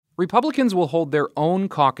Republicans will hold their own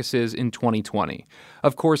caucuses in 2020.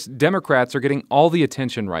 Of course, Democrats are getting all the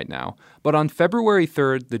attention right now. But on February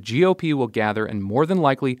 3rd, the GOP will gather and more than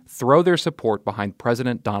likely throw their support behind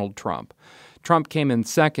President Donald Trump. Trump came in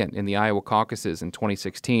second in the Iowa caucuses in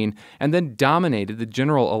 2016 and then dominated the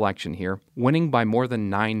general election here, winning by more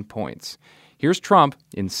than 9 points. Here's Trump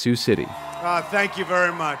in Sioux City. Thank you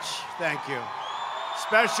very much. Thank you.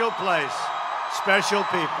 Special place, special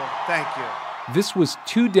people. Thank you. This was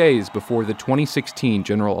 2 days before the 2016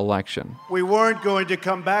 general election. We weren't going to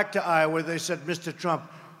come back to Iowa. They said, Mr. Trump,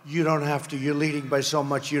 you don't have to. You're leading by so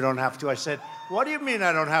much, you don't have to. I said, what do you mean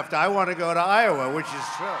I don't have to? I want to go to Iowa, which is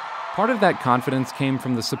true. Part of that confidence came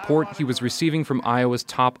from the support he was receiving from Iowa's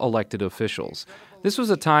top elected officials. This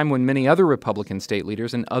was a time when many other Republican state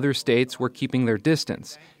leaders in other states were keeping their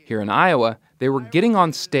distance. Here in Iowa, they were getting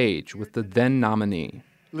on stage with the then nominee.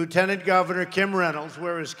 Lieutenant Governor Kim Reynolds.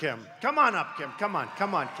 Where is Kim? Come on up, Kim. Come on,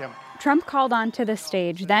 Kim. Trump called onto the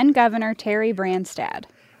stage then Governor Terry Branstad.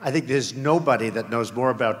 I think there's nobody that knows more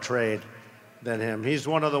about trade than him. He's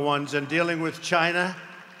one of the ones in dealing with China.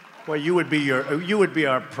 Well, you would be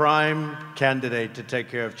our prime candidate to take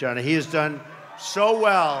care of China. He has done so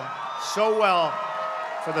well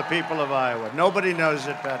for the people of Iowa. Nobody knows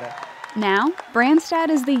it better. Now, Branstad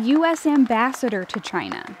is the U.S. ambassador to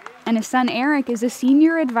China, and his son Eric is a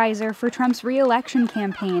senior advisor for Trump's re-election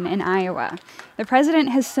campaign in Iowa. The president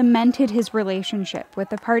has cemented his relationship with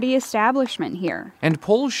the party establishment here. And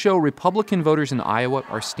polls show Republican voters in Iowa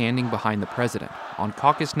are standing behind the president. On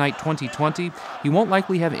caucus night 2020, he won't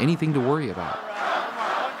likely have anything to worry about.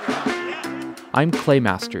 I'm Clay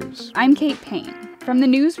Masters. I'm Kate Payne. From the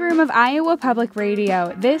newsroom of Iowa Public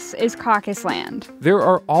Radio, this is Caucus Land. There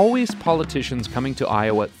are always politicians coming to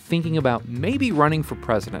Iowa thinking about maybe running for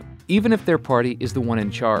president, even if their party is the one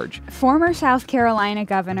in charge. Former South Carolina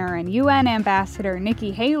Governor and UN Ambassador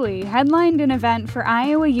Nikki Haley headlined an event for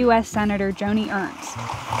Iowa U.S. Senator Joni Ernst.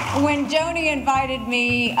 When Joni invited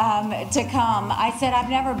me to come, I said,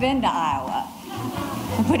 I've never been to Iowa.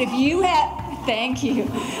 But if you have... Thank you.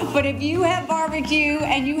 But if you have barbecue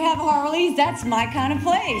and you have Harleys, that's my kind of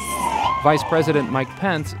place. Vice President Mike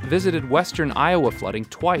Pence visited western Iowa flooding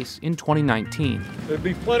twice in 2019. There'll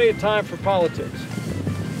be plenty of time for politics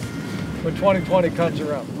when 2020 comes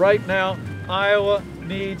around. Right now, Iowa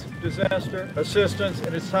needs disaster assistance,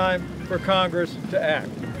 and it's time for Congress to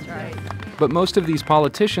act. That's right. But most of these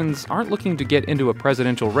politicians aren't looking to get into a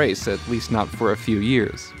presidential race, at least not for a few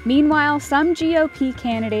years. Meanwhile, some GOP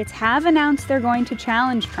candidates have announced they're going to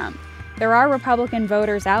challenge Trump. There are Republican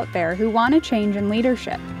voters out there who want a change in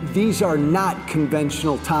leadership. These are not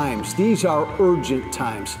conventional times. These are urgent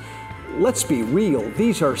times. Let's be real,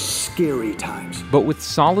 these are scary times. But with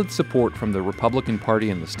solid support from the Republican Party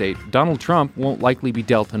in the state, Donald Trump won't likely be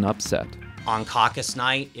dealt an upset. On caucus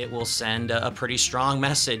night, it will send a pretty strong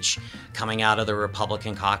message coming out of the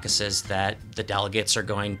Republican caucuses that the delegates are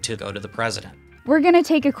going to go to the president. We're going to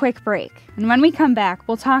take a quick break, and when we come back,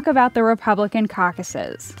 we'll talk about the Republican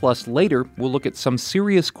caucuses. Plus, later, we'll look at some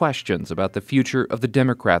serious questions about the future of the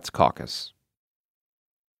Democrats' caucus.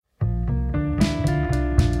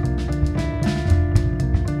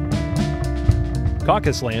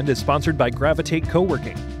 Caucus Land is sponsored by Gravitate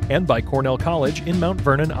Co-working and by Cornell College in Mount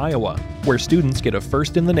Vernon, Iowa, where students get a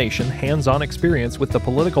first-in-the-nation hands-on experience with the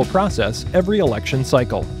political process every election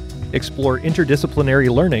cycle. Explore interdisciplinary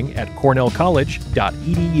learning at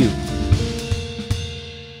cornellcollege.edu.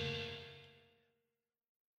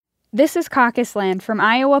 This is Caucus Land from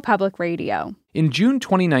Iowa Public Radio. In June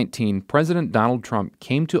 2019, President Donald Trump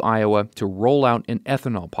came to Iowa to roll out an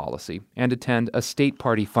ethanol policy and attend a state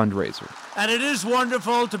party fundraiser. And it is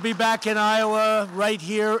wonderful to be back in Iowa, right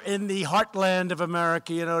here in the heartland of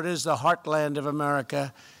America. You know, it is the heartland of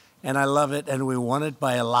America, and I love it, and we won it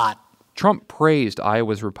by a lot. Trump praised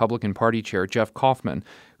Iowa's Republican Party chair, Jeff Kaufman,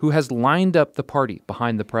 who has lined up the party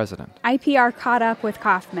behind the president. IPR caught up with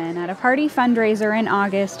Kaufman at a party fundraiser in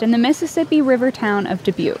August in the Mississippi River town of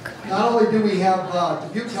Dubuque. Not only do we have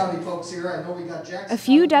Dubuque County folks here, I know we got Jackson. A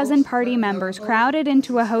few dozen party members crowded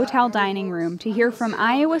into a hotel dining room to hear from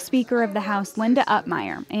Iowa Speaker of the House Linda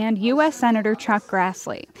Upmeyer and U.S. Senator Chuck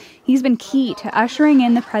Grassley. He's been key to ushering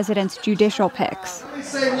in the president's judicial picks. Let me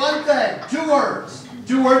say one thing, two words,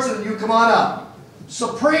 and you come on up.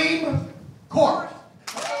 Supreme Court.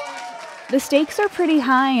 The stakes are pretty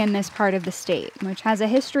high in this part of the state, which has a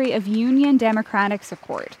history of Union Democratic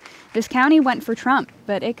support. This county went for Trump,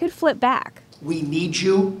 but it could flip back. We need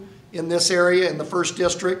you in this area, in the 1st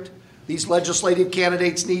District. These legislative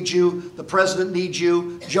candidates need you. The president needs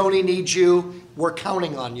you. Joni needs you. We're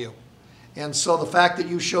counting on you. And so the fact that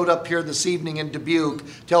you showed up here this evening in Dubuque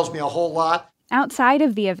tells me a whole lot. Outside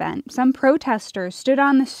of the event, some protesters stood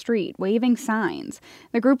on the street waving signs.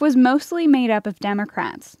 The group was mostly made up of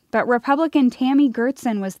Democrats, but Republican Tammy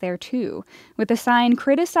Gertzen was there too, with a sign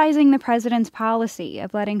criticizing the president's policy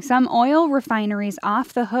of letting some oil refineries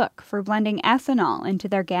off the hook for blending ethanol into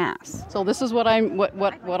their gas. So this is what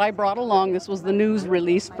I brought along. This was the news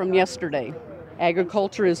release from yesterday.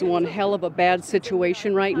 Agriculture is in one hell of a bad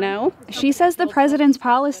situation right now. She says the president's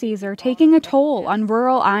policies are taking a toll on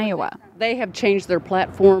rural Iowa. They have changed their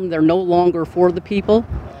platform. They're no longer for the people.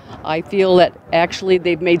 I feel that actually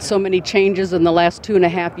they've made so many changes in the last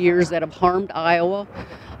 2.5 years that have harmed Iowa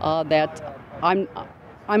that I'm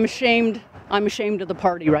ashamed. I'm ashamed of the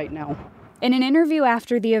party right now. In an interview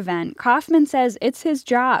after the event, Kaufman says it's his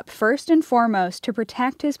job, first and foremost, to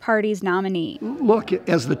protect his party's nominee. Look,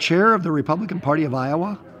 as the chair of the Republican Party of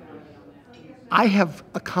Iowa, I have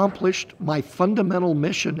accomplished my fundamental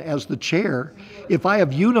mission as the chair if I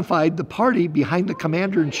have unified the party behind the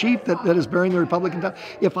commander-in-chief that is bearing the Republican.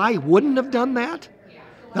 If I wouldn't have done that,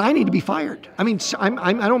 then I need to be fired. I mean,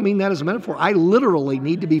 I don't mean that as a metaphor. I literally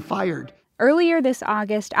need to be fired. Earlier this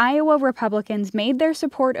August, Iowa Republicans made their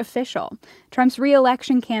support official. Trump's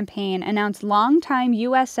re-election campaign announced longtime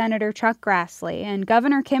U.S. Senator Chuck Grassley and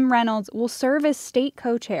Governor Kim Reynolds will serve as state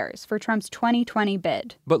co-chairs for Trump's 2020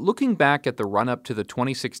 bid. But looking back at the run-up to the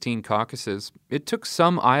 2016 caucuses, it took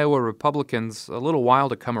some Iowa Republicans a little while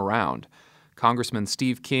to come around. Congressman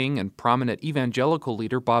Steve King and prominent evangelical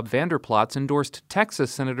leader Bob Vander Plaats endorsed Texas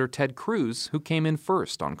Senator Ted Cruz, who came in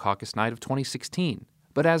first on caucus night of 2016.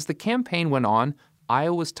 But as the campaign went on,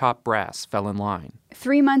 Iowa's top brass fell in line.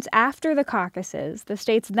 3 months after the caucuses, the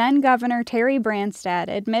state's then governor Terry Branstad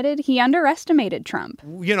admitted he underestimated Trump.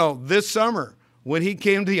 You know, this summer, when he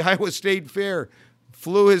came to the Iowa State Fair,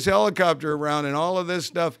 flew his helicopter around and all of this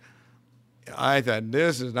stuff, I thought,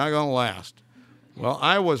 this is not going to last. Well,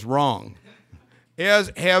 I was wrong,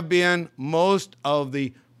 as have been most of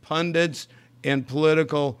the pundits and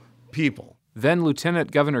political people. Then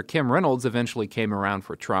Lieutenant Governor Kim Reynolds eventually came around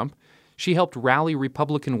for Trump. She helped rally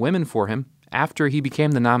Republican women for him after he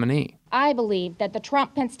became the nominee. I believe that the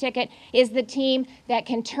Trump-Pence ticket is the team that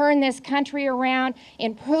can turn this country around,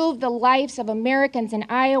 improve the lives of Americans and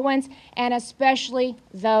Iowans, and especially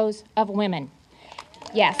those of women.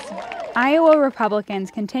 Yes. Iowa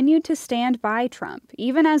Republicans continued to stand by Trump,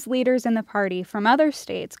 even as leaders in the party from other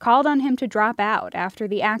states called on him to drop out after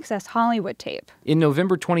the Access Hollywood tape. In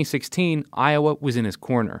November 2016, Iowa was in his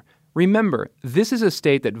corner. Remember, this is a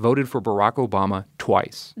state that voted for Barack Obama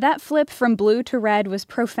twice. That flip from blue to red was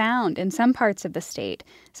profound in some parts of the state.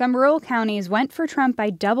 Some rural counties went for Trump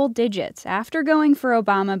by double digits after going for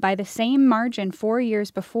Obama by the same margin 4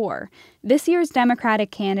 years before. This year's Democratic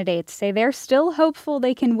candidates say they're still hopeful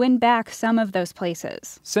they can win back some of those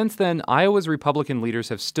places. Since then, Iowa's Republican leaders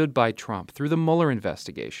have stood by Trump through the Mueller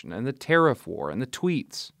investigation and the tariff war and the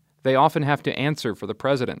tweets. They often have to answer for the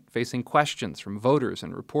president, facing questions from voters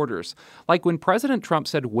and reporters, like when President Trump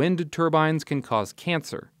said wind turbines can cause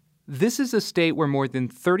cancer. This is a state where more than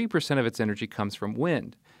 30% of its energy comes from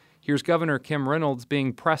wind. Here's Governor Kim Reynolds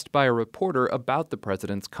being pressed by a reporter about the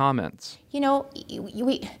president's comments. You know,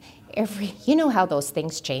 you know how those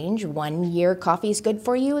things change. 1 year coffee is good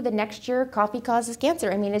for you. The next year coffee causes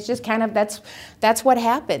cancer. I mean, it's just kind of, that's what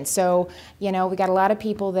happens. So, you know, we got a lot of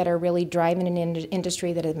people that are really driving an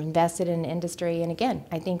industry, that have invested in industry. And again,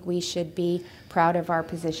 I think we should be proud of our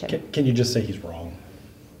position. Can you just say he's wrong?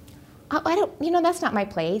 I don't, you know, that's not my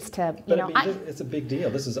place to, you know. I mean, it's a big deal.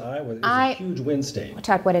 This is Iowa. It's a huge win state.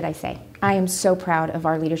 Todd, what did I say? I am so proud of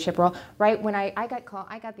our leadership role. Right when I got called,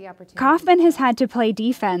 I got the opportunity. Kaufman has had to play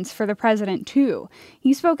defense for the president, too.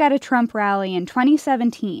 He spoke at a Trump rally in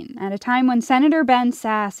 2017, at a time when Senator Ben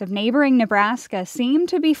Sasse of neighboring Nebraska seemed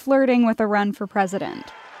to be flirting with a run for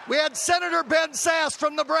president. We had Senator Ben Sasse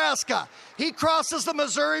from Nebraska. He crosses the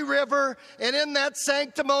Missouri River and in that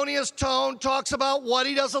sanctimonious tone talks about what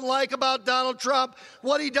he doesn't like about Donald Trump,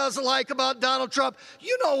 what he doesn't like about Donald Trump.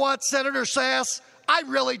 You know what, Senator Sasse? I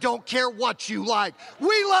really don't care what you like.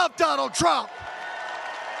 We love Donald Trump.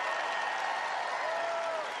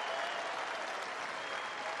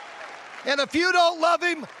 And if you don't love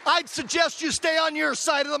him, I'd suggest you stay on your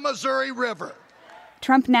side of the Missouri River.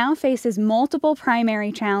 Trump now faces multiple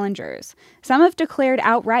primary challengers. Some have declared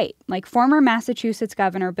outright, like former Massachusetts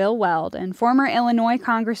Governor Bill Weld and former Illinois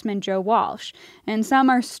Congressman Joe Walsh, and some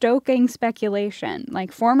are stoking speculation,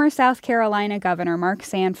 like former South Carolina Governor Mark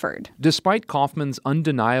Sanford. Despite Kaufman's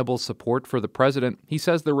undeniable support for the president, he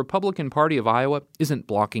says the Republican Party of Iowa isn't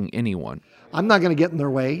blocking anyone. I'm not going to get in their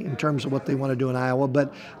way in terms of what they want to do in Iowa,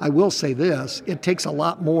 but I will say this, it takes a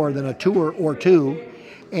lot more than a tour or two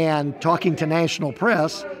and talking to national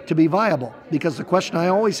press to be viable. Because the question I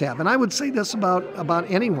always have, and I would say this about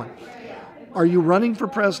anyone, are you running for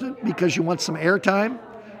president because you want some airtime?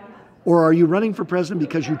 Or are you running for president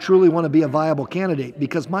because you truly want to be a viable candidate?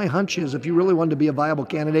 Because my hunch is if you really wanted to be a viable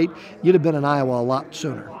candidate, you'd have been in Iowa a lot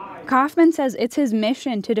sooner. Kaufman says it's his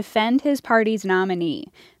mission to defend his party's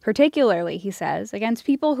nominee, particularly, he says, against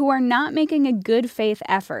people who are not making a good faith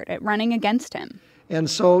effort at running against him. And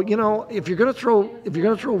so, if you're going to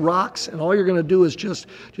throw rocks and all you're going to do is just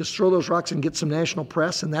throw those rocks and get some national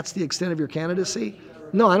press and that's the extent of your candidacy,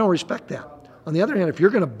 no, I don't respect that. On the other hand, if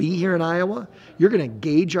you're going to be here in Iowa, you're going to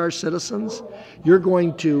engage our citizens, you're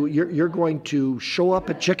going to show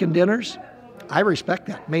up at chicken dinners, I respect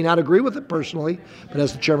that. May not agree with it personally, but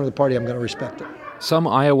as the chairman of the party, I'm going to respect it. Some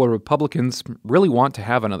Iowa Republicans really want to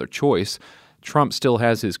have another choice. Trump still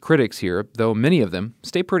has his critics here, though many of them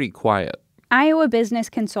stay pretty quiet. Iowa business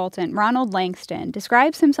consultant Ronald Langston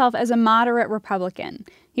describes himself as a moderate Republican.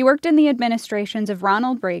 He worked in the administrations of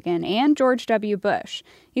Ronald Reagan and George W. Bush.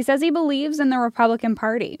 He says he believes in the Republican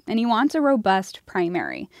Party, and he wants a robust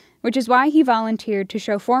primary, which is why he volunteered to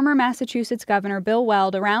show former Massachusetts Governor Bill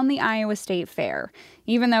Weld around the Iowa State Fair,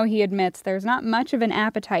 even though he admits there's not much of an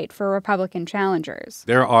appetite for Republican challengers.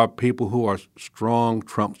 There are people who are strong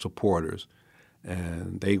Trump supporters,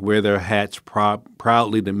 and they wear their hats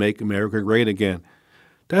proudly to make America great again.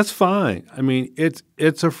 That's fine. I mean, it's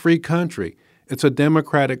a free country. It's a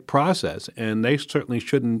democratic process, and they certainly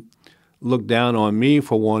shouldn't look down on me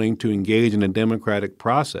for wanting to engage in a democratic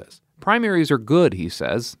process. Primaries are good, he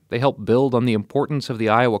says. They help build on the importance of the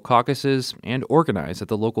Iowa caucuses and organize at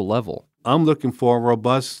the local level. I'm looking for a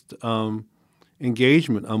robust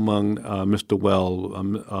engagement among Mr.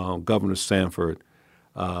 Weld, Governor Sanford,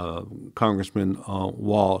 Congressman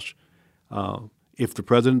Walsh. If the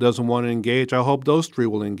president doesn't want to engage, I hope those three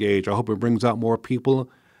will engage. I hope it brings out more people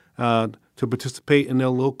to participate in their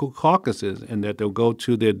local caucuses and that they'll go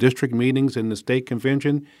to their district meetings and the state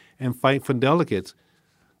convention and fight for delegates.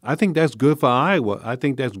 I think that's good for Iowa. I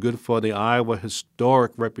think that's good for the Iowa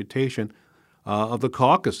historic reputation of the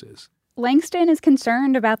caucuses. Langston is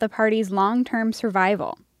concerned about the party's long-term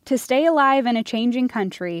survival. To stay alive in a changing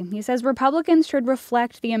country, he says Republicans should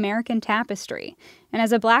reflect the American tapestry. And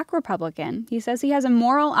as a black Republican, he says he has a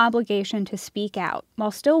moral obligation to speak out while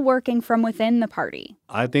still working from within the party.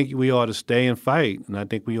 I think we ought to stay and fight, and I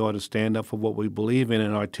think we ought to stand up for what we believe in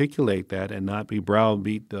and articulate that and not be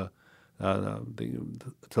browbeat to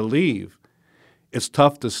leave. It's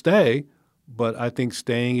tough to stay, but I think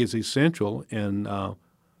staying is essential. And,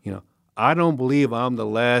 I don't believe I'm the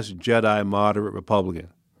last Jedi moderate Republican.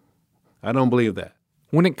 I don't believe that.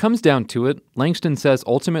 When it comes down to it, Langston says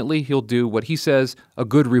ultimately he'll do what he says a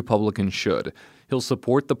good Republican should. He'll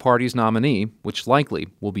support the party's nominee, which likely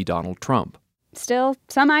will be Donald Trump. Still,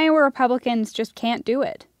 some Iowa Republicans just can't do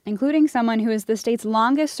it, including someone who is the state's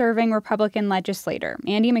longest-serving Republican legislator,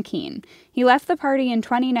 Andy McKeen. He left the party in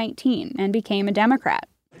 2019 and became a Democrat.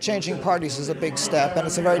 Changing parties is a big step, and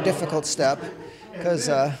it's a very difficult step because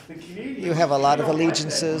you have a lot of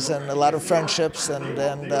allegiances and a lot of friendships,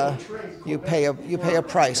 and you pay a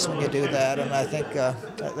price when you do that. And I think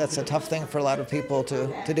that's a tough thing for a lot of people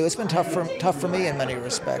to do. It's been tough for me in many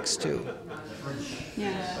respects too.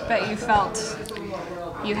 Yeah, but you felt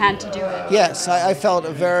you had to do it. Yes, I felt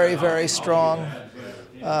a very, very strong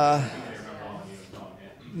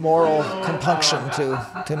moral compunction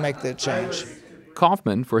to make the change.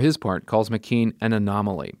 Kaufman, for his part, calls McKeen an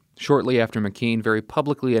anomaly. Shortly after McKeen very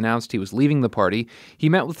publicly announced he was leaving the party, he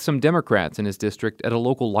met with some Democrats in his district at a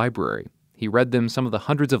local library. He read them some of the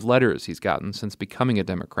hundreds of letters he's gotten since becoming a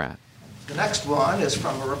Democrat. The next one is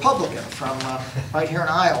from a Republican from right here in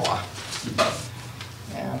Iowa.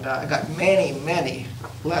 And I got many, many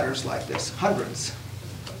letters like this, hundreds,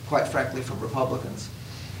 quite frankly, from Republicans.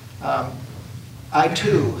 I,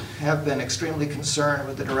 too, have been extremely concerned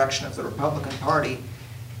with the direction of the Republican Party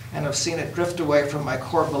and have seen it drift away from my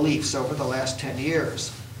core beliefs over the last 10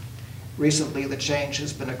 years. Recently, the change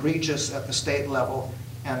has been egregious at the state level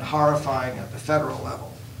and horrifying at the federal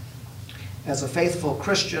level. As a faithful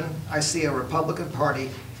Christian, I see a Republican Party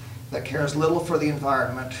that cares little for the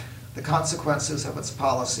environment, the consequences of its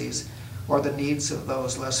policies, or the needs of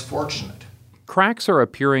those less fortunate. Cracks are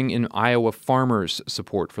appearing in Iowa farmers'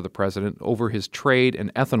 support for the president over his trade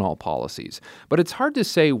and ethanol policies, but it's hard to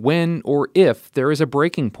say when or if there is a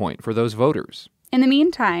breaking point for those voters. In the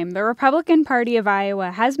meantime, the Republican Party of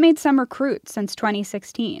Iowa has made some recruits since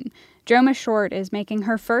 2016. Joma Short is making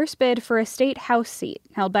her first bid for a state House seat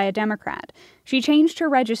held by a Democrat. She changed her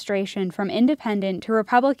registration from independent to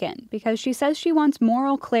Republican because she says she wants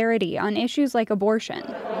moral clarity on issues like abortion.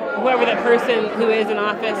 Whoever that person who is in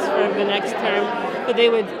office for the next term, that they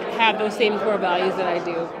would have those same core values that I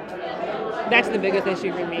do. That's the biggest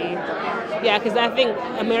issue for me. Yeah, because I think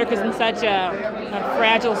America's in such a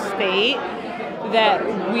fragile state that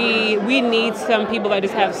we need some people that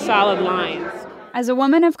just have solid lines. As a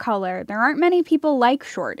woman of color, there aren't many people like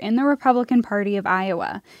Short in the Republican Party of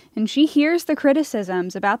Iowa, and she hears the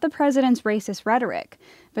criticisms about the president's racist rhetoric,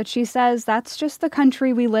 but she says that's just the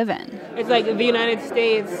country we live in. It's like the United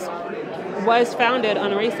States was founded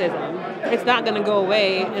on racism. It's not going to go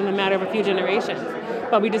away in the matter of a few generations,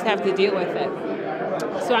 but we just have to deal with it.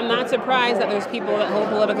 So I'm not surprised that there's people that hold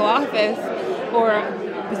political office or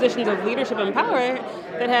positions of leadership and power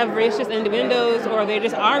that have racist innuendos, or they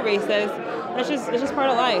just are racist. It's just part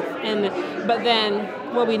of life. But then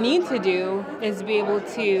what we need to do is be able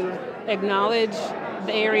to acknowledge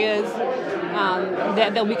the areas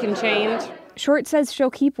that we can change. Short says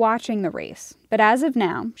she'll keep watching the race, but as of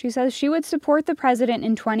now, she says she would support the president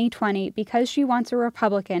in 2020 because she wants a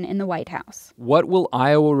Republican in the White House. What will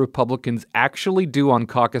Iowa Republicans actually do on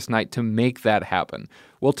caucus night to make that happen?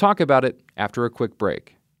 We'll talk about it after a quick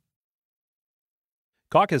break.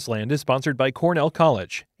 Caucus Land is sponsored by Cornell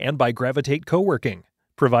College and by Gravitate Co-working,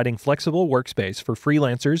 providing flexible workspace for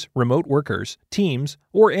freelancers, remote workers, teams,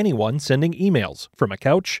 or anyone sending emails from a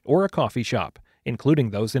couch or a coffee shop, including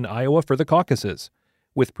those in Iowa for the caucuses.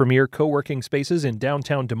 With premier co-working spaces in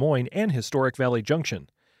downtown Des Moines and historic Valley Junction.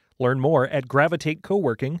 Learn more at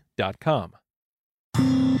gravitatecoworking.com.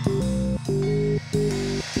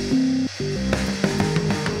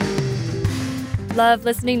 Love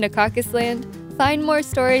listening to Caucus Land? Find more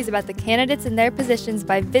stories about the candidates and their positions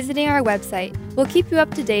by visiting our website. We'll keep you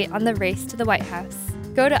up to date on the race to the White House.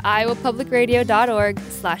 Go to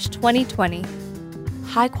iowapublicradio.org/2020.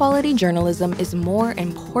 High-quality journalism is more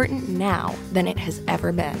important now than it has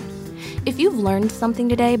ever been. If you've learned something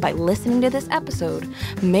today by listening to this episode,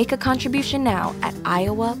 make a contribution now at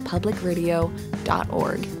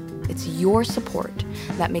iowapublicradio.org. It's your support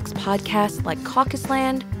that makes podcasts like Caucus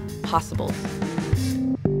Land possible.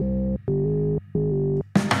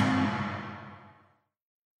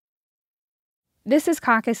 This is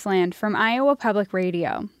Caucus Land from Iowa Public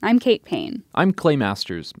Radio. I'm Kate Payne. I'm Clay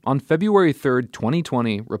Masters. On February 3rd,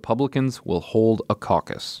 2020, Republicans will hold a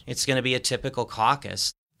caucus. It's going to be a typical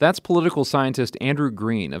caucus. That's political scientist Andrew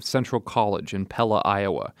Green of Central College in Pella,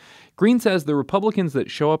 Iowa. Green says the Republicans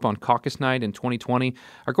that show up on caucus night in 2020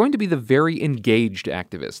 are going to be the very engaged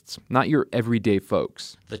activists, not your everyday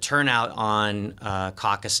folks. The turnout on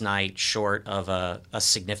caucus night, short of a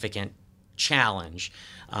significant challenge,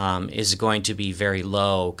 is going to be very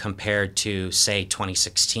low compared to, say,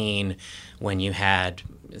 2016, when you had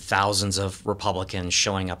thousands of Republicans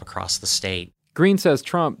showing up across the state. Green says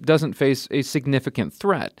Trump doesn't face a significant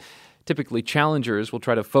threat. Typically, challengers will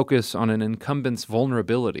try to focus on an incumbent's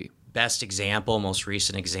vulnerability. Best example, most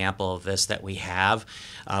recent example of this that we have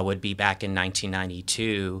would be back in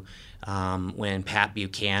 1992 when Pat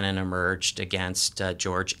Buchanan emerged against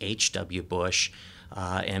George H.W. Bush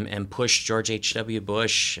and pushed George H.W.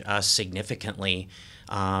 Bush significantly,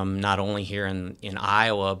 not only here in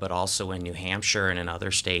Iowa, but also in New Hampshire and in other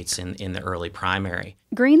states in the early primary.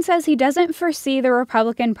 Green says he doesn't foresee the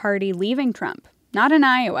Republican Party leaving Trump. Not in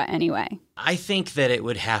Iowa, anyway. I think that it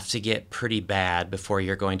would have to get pretty bad before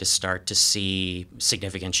you're going to start to see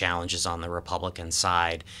significant challenges on the Republican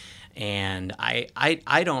side. And I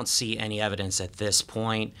don't see any evidence at this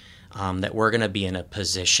point that we're going to be in a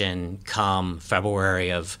position come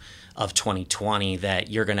February of 2020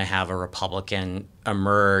 that you're going to have a Republican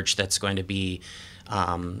emerge that's going to be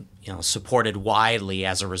supported widely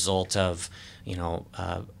as a result of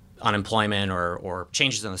unemployment or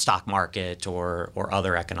changes in the stock market or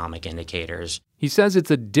other economic indicators. He says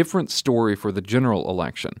it's a different story for the general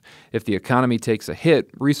election. If the economy takes a hit,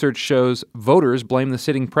 research shows voters blame the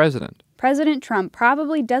sitting president. President Trump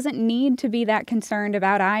probably doesn't need to be that concerned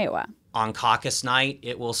about Iowa. On caucus night,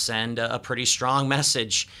 it will send a pretty strong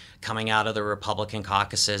message coming out of the Republican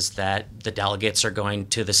caucuses that the delegates are going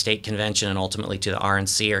to the state convention and ultimately to the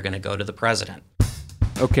RNC are going to go to the president.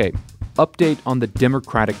 Okay, update on the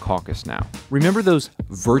Democratic caucus now. Remember those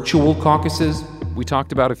virtual caucuses we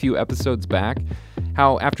talked about a few episodes back?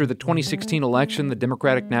 how after the 2016 election, the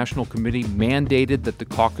Democratic National Committee mandated that the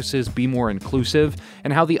caucuses be more inclusive,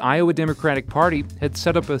 and how the Iowa Democratic Party had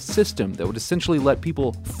set up a system that would essentially let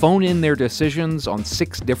people phone in their decisions on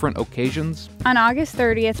 6 different occasions. On August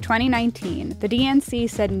 30th, 2019, the DNC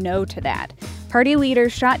said no to that. Party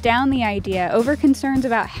leaders shot down the idea over concerns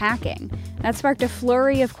about hacking. That sparked a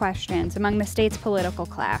flurry of questions among the state's political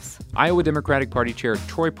class. Iowa Democratic Party Chair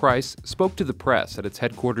Troy Price spoke to the press at its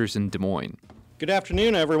headquarters in Des Moines. Good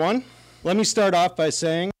afternoon, everyone. Let me start off by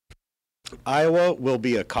saying Iowa will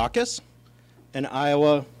be a caucus, and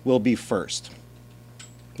Iowa will be first.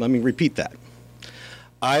 Let me repeat that.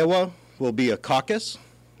 Iowa will be a caucus,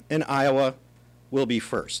 and Iowa will be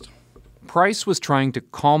first. Price was trying to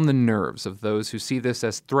calm the nerves of those who see this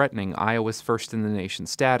as threatening Iowa's first-in-the-nation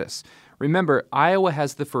status. Remember, Iowa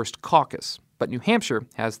has the first caucus, but New Hampshire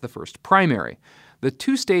has the first primary. The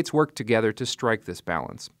 2 states work together to strike this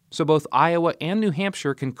balance, so both Iowa and New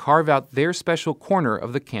Hampshire can carve out their special corner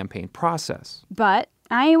of the campaign process. But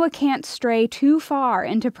Iowa can't stray too far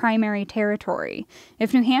into primary territory.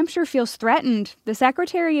 If New Hampshire feels threatened, the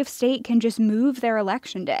Secretary of State can just move their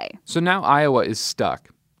election day. So now Iowa is stuck.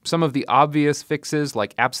 Some of the obvious fixes,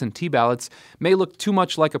 like absentee ballots, may look too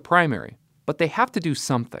much like a primary, but they have to do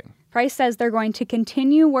something. Price says they're going to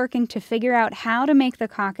continue working to figure out how to make the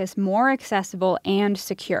caucus more accessible and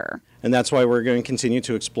secure. And that's why we're going to continue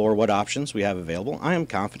to explore what options we have available. I am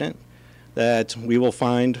confident that we will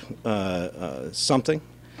find something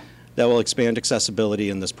that will expand accessibility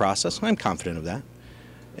in this process. I'm confident of that,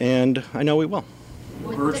 and I know we will.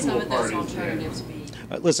 What would some of those alternatives be?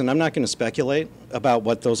 Listen, I'm not going to speculate about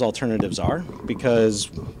what those alternatives are, because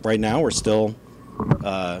right now we're still,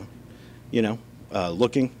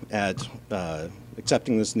 looking at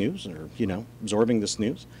accepting this news or, absorbing this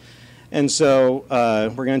news. And so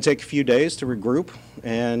we're going to take a few days to regroup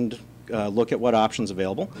and look at what options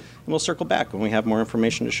available, and we'll circle back when we have more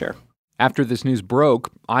information to share. After this news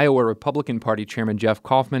broke, Iowa Republican Party Chairman Jeff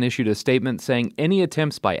Kaufman issued a statement saying any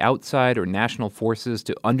attempts by outside or national forces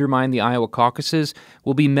to undermine the Iowa caucuses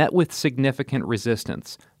will be met with significant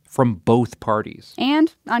resistance from both parties.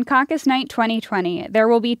 And on Caucus Night 2020, there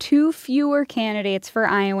will be 2 fewer candidates for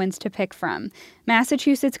Iowans to pick from.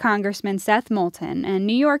 Massachusetts Congressman Seth Moulton and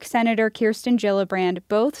New York Senator Kirsten Gillibrand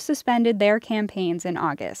both suspended their campaigns in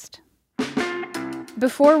August.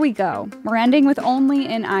 Before we go, we're ending with Only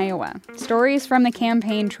in Iowa, stories from the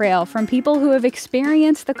campaign trail from people who have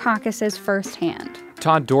experienced the caucuses firsthand.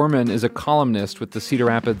 Todd Dorman is a columnist with the Cedar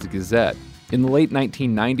Rapids Gazette. In the late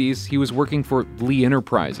 1990s, he was working for Lee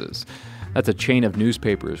Enterprises. That's a chain of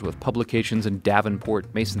newspapers with publications in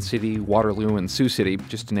Davenport, Mason City, Waterloo, and Sioux City,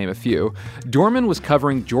 just to name a few. Dorman was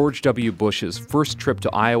covering George W. Bush's first trip to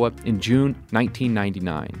Iowa in June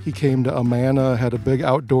 1999. He came to Amana, had a big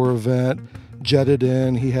outdoor event, jetted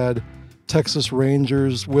in. He had Texas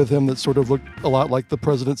Rangers with him that sort of looked a lot like the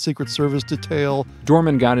President's Secret Service detail.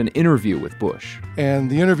 Dorman got an interview with Bush.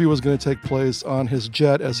 And the interview was going to take place on his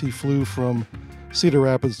jet as he flew from Cedar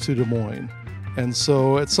Rapids to Des Moines. And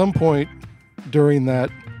so at some point during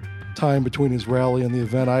that time between his rally and the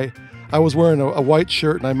event, I was wearing a white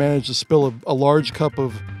shirt, and I managed to spill a large cup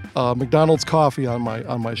of McDonald's coffee on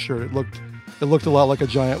my shirt. It looked a lot like a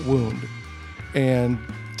giant wound. And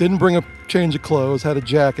didn't bring a change of clothes, had a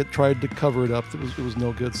jacket, tried to cover it up. It was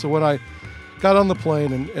no good. So when I got on the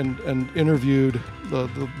plane and interviewed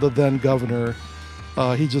the then governor,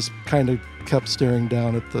 he just kind of kept staring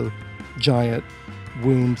down at the giant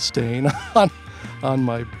wound stain on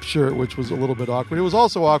my shirt, which was a little bit awkward. It was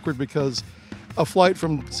also awkward because a flight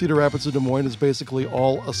from Cedar Rapids to Des Moines is basically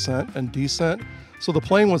all ascent and descent. So the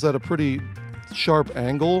plane was at a pretty sharp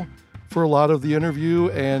angle for a lot of the interview,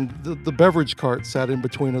 and the beverage cart sat in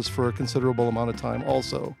between us for a considerable amount of time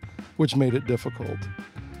also, which made it difficult.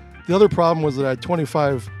 The other problem was that I had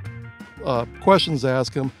 25 questions to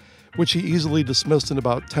ask him, which he easily dismissed in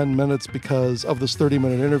about 10 minutes because of this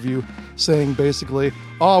 30-minute interview, saying basically,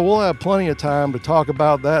 we'll have plenty of time to talk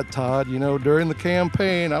about that, Todd. During the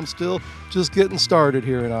campaign, I'm still just getting started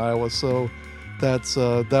here in Iowa. So that's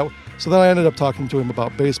that. So then I ended up talking to him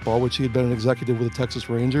about baseball, which he had been an executive with the Texas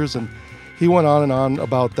Rangers, and he went on and on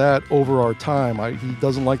about that over our time. He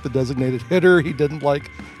doesn't like the designated hitter. He didn't like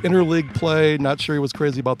interleague play. Not sure he was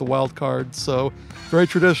crazy about the wild card. So very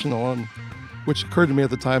traditional, and which occurred to me at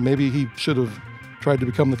the time, maybe he should have tried to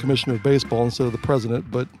become the commissioner of baseball instead of the president,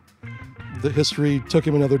 but the history took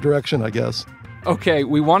him another direction, I guess. Okay,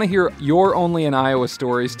 we want to hear your Only in Iowa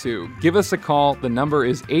stories, too. Give us a call. The number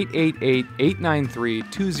is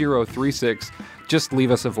 888-893-2036. just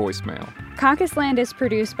leave us a voicemail. Caucus Land is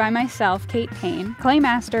produced by myself, Kate Payne, Clay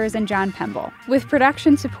Masters, and John Pemble, with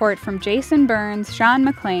production support from Jason Burns, Sean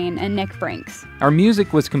McLean, and Nick Brinks. Our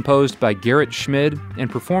music was composed by Garrett Schmid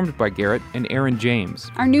and performed by Garrett and Aaron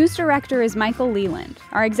James. Our news director is Michael Leland.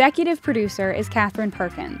 Our executive producer is Katherine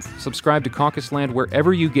Perkins. Subscribe to Caucus Land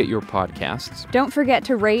wherever you get your podcasts. Don't forget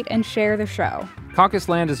to rate and share the show. Caucus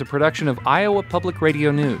Land is a production of Iowa Public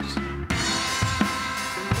Radio News.